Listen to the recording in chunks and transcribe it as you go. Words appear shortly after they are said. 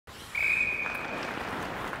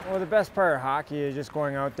Well, the best part of hockey is just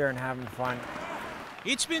going out there and having fun.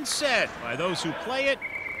 It's been said by those who play it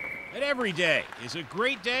that every day is a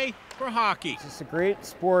great day for hockey. It's just a great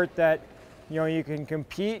sport that, you can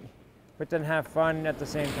compete, but then have fun at the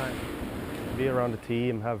same time. Be around the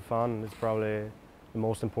team, have fun is probably the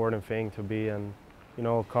most important thing to be, and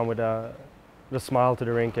come with a smile to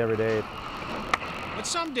the rink every day. But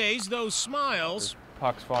some days those smiles,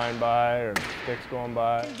 pucks flying by or sticks going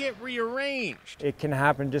by, can get rearranged. It can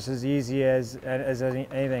happen just as easy as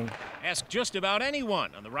anything. Ask just about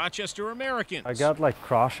anyone on the Rochester Americans. I got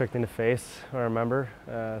cross-checked in the face, I remember,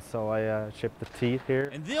 so I chipped the teeth here.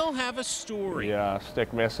 And they'll have a story. Yeah,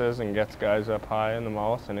 stick misses and gets guys up high in the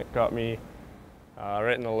mouth, and it got me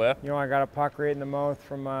right in the lip. I got a puck right in the mouth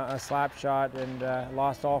from a slap shot and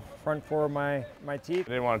lost all front four of my teeth. I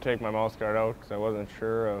didn't want to take my mouth guard out because I wasn't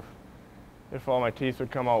sure if all my teeth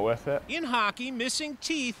would come out with it. In hockey, missing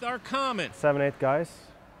teeth are common. 7, 8 guys,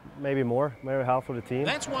 maybe more, maybe half of the team.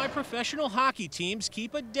 That's why professional hockey teams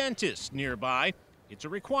keep a dentist nearby. It's a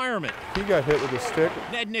requirement. He got hit with a stick.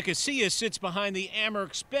 Ned Nicosia sits behind the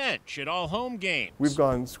Amerks bench at all home games. We've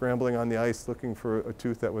gone scrambling on the ice looking for a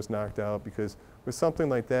tooth that was knocked out, because with something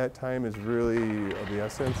like that, time is really of the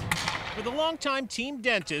essence. For the longtime team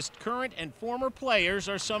dentist, current and former players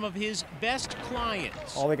are some of his best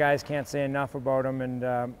clients. All the guys can't say enough about him, and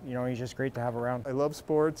he's just great to have around. I love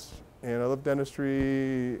sports and I love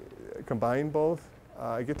dentistry, combined both.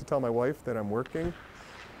 I get to tell my wife that I'm working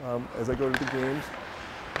as I go to the games.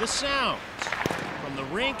 The sounds from the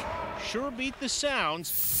rink sure beat the sounds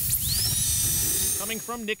coming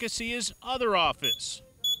from Nicosia's other office.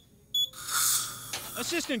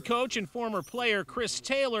 Assistant coach and former player Chris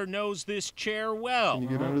Taylor knows this chair well. Can you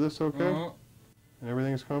get under this okay? And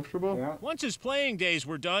everything's comfortable? Yeah. Once his playing days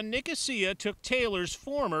were done, Nicosia took Taylor's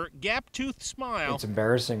former gap-toothed smile. It's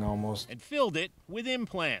embarrassing almost. And filled it with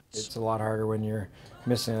implants. It's a lot harder when you're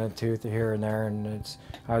missing a tooth here and there, and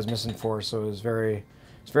I was missing 4, so it's very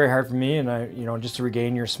hard for me, and just to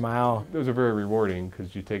regain your smile. Those are very rewarding,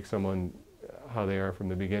 because you take someone how they are from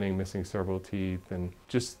the beginning, missing several teeth, and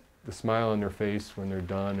just the smile on their face when they're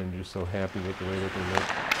done, and just so happy with the way that they look.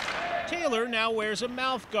 Taylor now wears a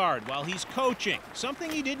mouth guard while he's coaching,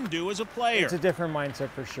 something he didn't do as a player. It's a different mindset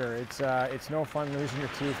for sure. It's no fun losing your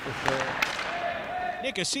teeth for sure.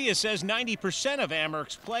 Nicosia says 90% of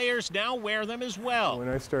Amerks players now wear them as well. When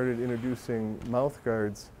I started introducing mouth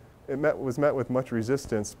guards, it was met with much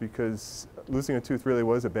resistance, because losing a tooth really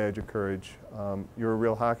was a badge of courage. You're a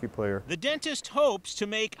real hockey player. The dentist hopes to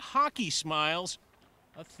make hockey smiles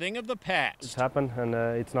a thing of the past. It's happened, and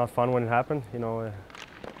it's not fun when it happened,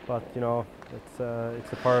 but it's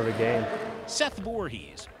a part of the game. Seth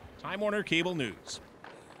Voorhees, Time Warner Cable News.